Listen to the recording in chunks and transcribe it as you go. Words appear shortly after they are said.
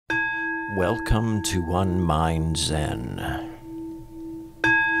Welcome to One Mind Zen.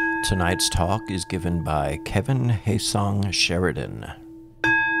 Tonight's talk is given by Hae Seong Sheridan.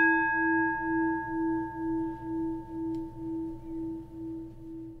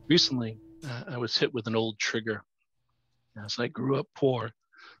 Recently, I was hit with an old trigger. As I grew up poor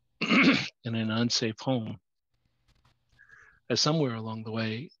in an unsafe home, I somewhere along the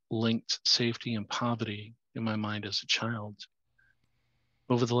way linked safety and poverty in my mind as a child.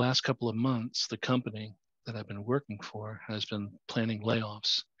 Over the last couple of months, the company that I've been working for has been planning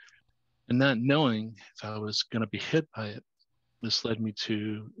layoffs. And not knowing if I was going to be hit by it, this led me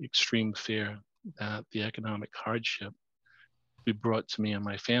to extreme fear that the economic hardship would be brought to me and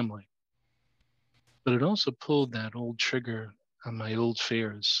my family. But it also pulled that old trigger on my old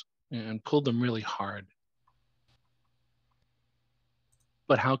fears and pulled them really hard.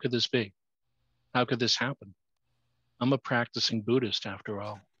 But how could this be? How could this happen? I'm a practicing Buddhist after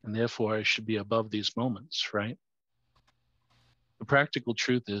all, and therefore I should be above these moments, right? The practical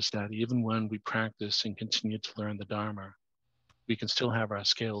truth is that even when we practice and continue to learn the Dharma, we can still have our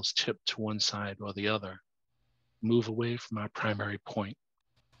scales tipped to one side or the other, move away from our primary point.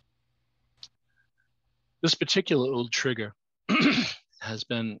 This particular old trigger has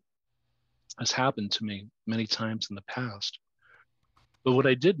happened to me many times in the past. But what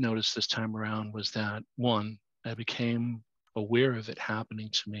I did notice this time around was that, one, I became aware of it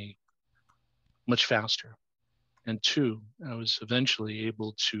happening to me much faster. And two, I was eventually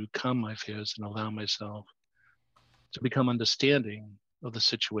able to calm my fears and allow myself to become understanding of the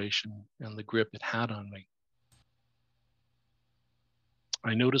situation and the grip it had on me.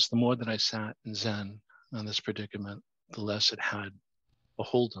 I noticed the more that I sat in Zen on this predicament, the less it had a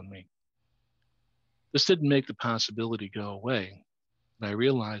hold on me. This didn't make the possibility go away. And I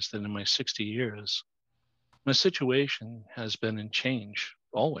realized that in my 60 years, my situation has been in change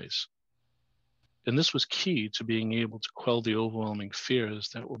always. And this was key to being able to quell the overwhelming fears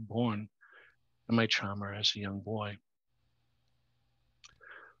that were born in my trauma as a young boy.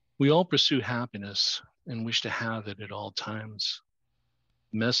 We all pursue happiness and wish to have it at all times.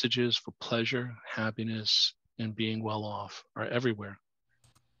 Messages for pleasure, happiness, and being well off are everywhere,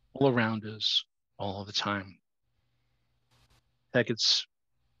 all around us, all the time. Heck, it's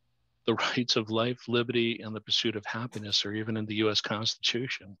the rights of life, liberty, and the pursuit of happiness are even in the US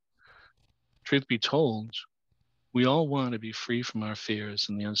Constitution. Truth be told, we all want to be free from our fears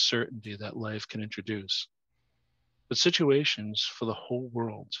and the uncertainty that life can introduce. But situations for the whole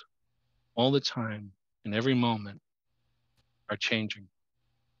world, all the time, in every moment, are changing.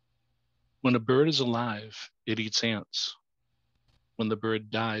 When a bird is alive, it eats ants. When the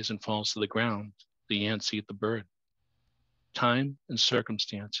bird dies and falls to the ground, the ants eat the bird. Time and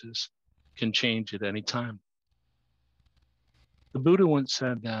circumstances can change at any time. The Buddha once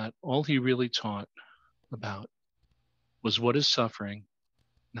said that all he really taught about was what is suffering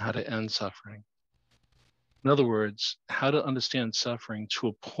and how to end suffering. In other words, how to understand suffering to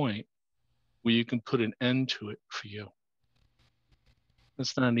a point where you can put an end to it for you.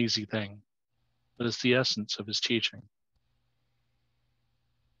 That's not an easy thing, but it's the essence of his teaching.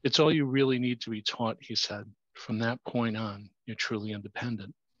 It's all you really need to be taught, he said. From that point on, you're truly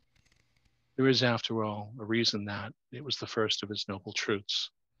independent. There is, after all, a reason that it was the first of his noble truths.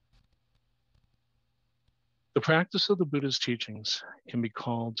 The practice of the Buddha's teachings can be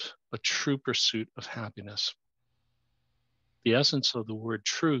called a true pursuit of happiness. The essence of the word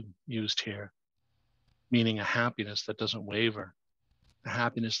true used here, meaning a happiness that doesn't waver, a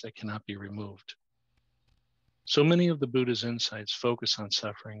happiness that cannot be removed. So many of the Buddha's insights focus on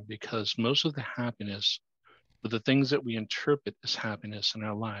suffering because most of the happiness, or the things that we interpret as happiness in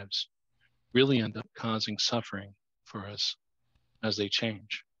our lives, really end up causing suffering for us as they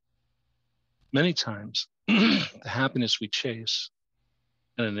change. Many times, the happiness we chase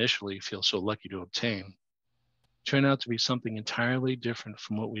and initially feel so lucky to obtain turn out to be something entirely different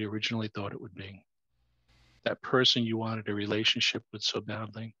from what we originally thought it would be. That person you wanted a relationship with so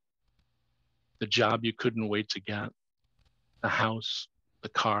badly, the job you couldn't wait to get, the house, the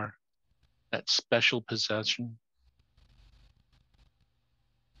car, that special possession.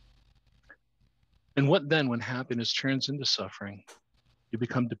 And what then when happiness turns into suffering? You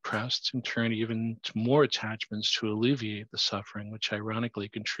become depressed and turn even to more attachments to alleviate the suffering, which ironically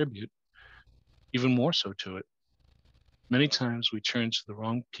contribute even more so to it. Many times we turn to the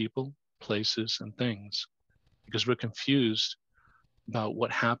wrong people, places, and things because we're confused about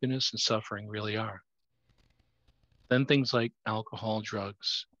what happiness and suffering really are. Then things like alcohol,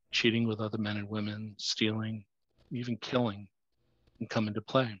 drugs, cheating with other men and women, stealing, even killing can come into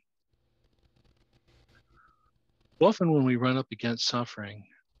play. Often when we run up against suffering,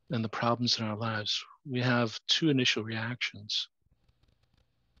 and the problems in our lives, we have two initial reactions.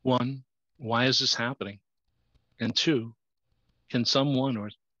 One, why is this happening? And two, can someone or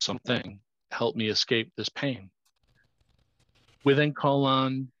something help me escape this pain? We then call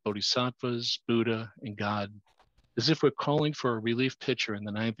on bodhisattvas, Buddha, and God, as if we're calling for a relief pitcher in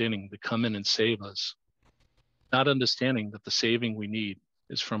the ninth inning to come in and save us, not understanding that the saving we need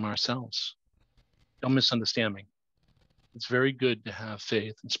is from ourselves. Don't misunderstand me. It's very good to have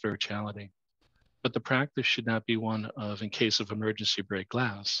faith and spirituality, but the practice should not be one of, in case of emergency, break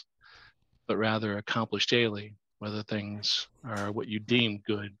glass, but rather accomplish daily, whether things are what you deem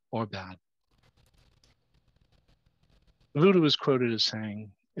good or bad. The Buddha was quoted as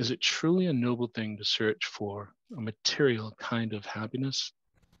saying, "Is it truly a noble thing to search for a material kind of happiness?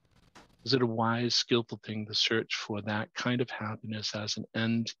 Is it a wise, skillful thing to search for that kind of happiness as an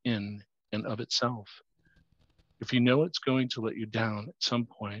end in and of itself? If you know it's going to let you down at some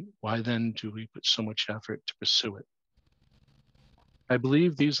point, why then do we put so much effort to pursue it?" I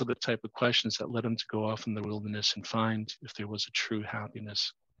believe these are the type of questions that led him to go off in the wilderness and find if there was a true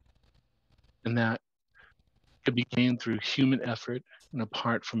happiness. And that could be gained through human effort and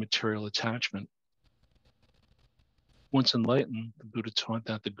apart from material attachment. Once enlightened, the Buddha taught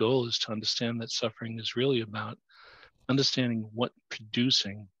that the goal is to understand that suffering is really about understanding what's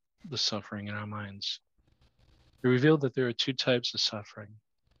producing the suffering in our minds. He revealed that there are two types of suffering: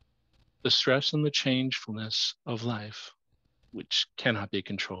 the stress and the changefulness of life, which cannot be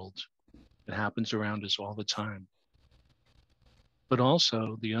controlled. It happens around us all the time. But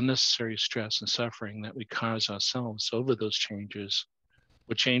also the unnecessary stress and suffering that we cause ourselves over those changes,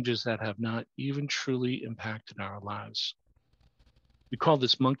 or changes that have not even truly impacted our lives. We call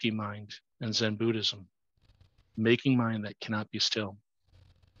this monkey mind in Zen Buddhism, making mind that cannot be still.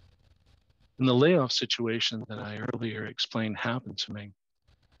 In the layoff situation that I earlier explained happened to me,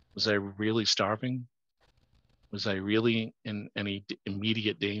 was I really starving? Was I really in any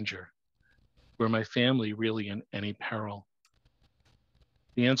immediate danger? Were my family really in any peril?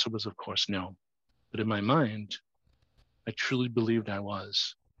 The answer was, of course, no. But in my mind, I truly believed I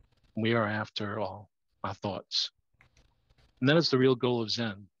was. We are, after all, our thoughts. And that is the real goal of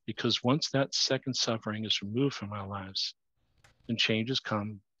Zen, because once that second suffering is removed from our lives, then changes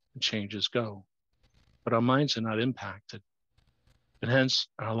come and changes go. But our minds are not impacted, and hence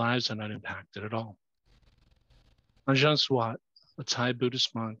our lives are not impacted at all. Ajahn Suwat, a Thai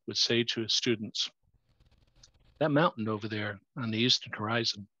Buddhist monk, would say to his students, "That mountain over there on the eastern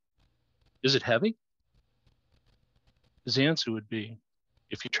horizon, is it heavy?" His answer would be,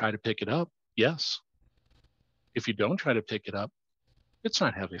 "If you try to pick it up, yes. If you don't try to pick it up, it's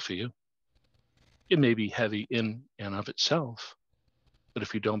not heavy for you. It may be heavy in and of itself, but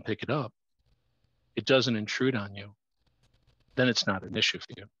if you don't pick it up, it doesn't intrude on you, then it's not an issue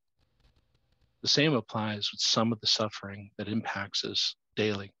for you." The same applies with some of the suffering that impacts us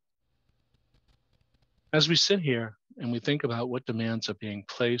daily. As we sit here and we think about what demands are being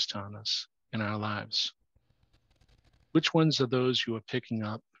placed on us in our lives, which ones are those you are picking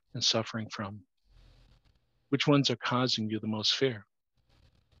up and suffering from? Which ones are causing you the most fear?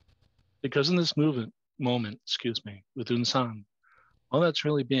 Because in this moment, with Unsan, all that's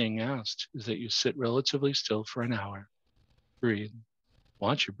really being asked is that you sit relatively still for an hour, breathe,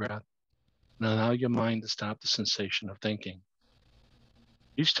 watch your breath, and allow your mind to stop the sensation of thinking.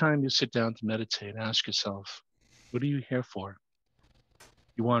 Each time you sit down to meditate, ask yourself, what are you here for?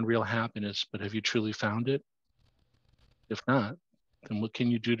 You want real happiness, but have you truly found it? If not, then what can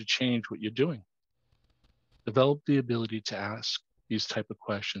you do to change what you're doing? Develop the ability to ask these type of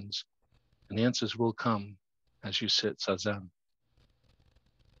questions, and answers will come as you sit zazen.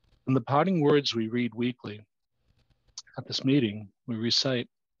 In the parting words we read weekly at this meeting, we recite,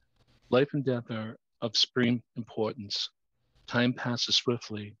 "Life and death are of supreme importance. Time passes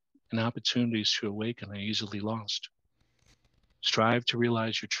swiftly, and opportunities to awaken are easily lost. Strive to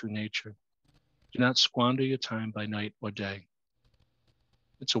realize your true nature. Do not squander your time by night or day."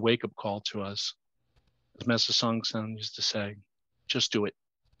 It's a wake-up call to us. As Master Songsan used to say, just do it.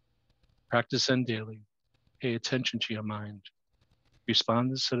 Practice Zen daily. Pay attention to your mind.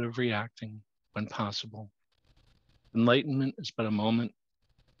 Respond instead of reacting when possible. Enlightenment is but a moment.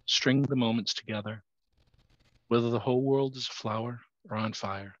 String the moments together. Whether the whole world is a flower or on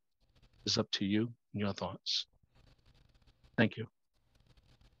fire is up to you and your thoughts. Thank you.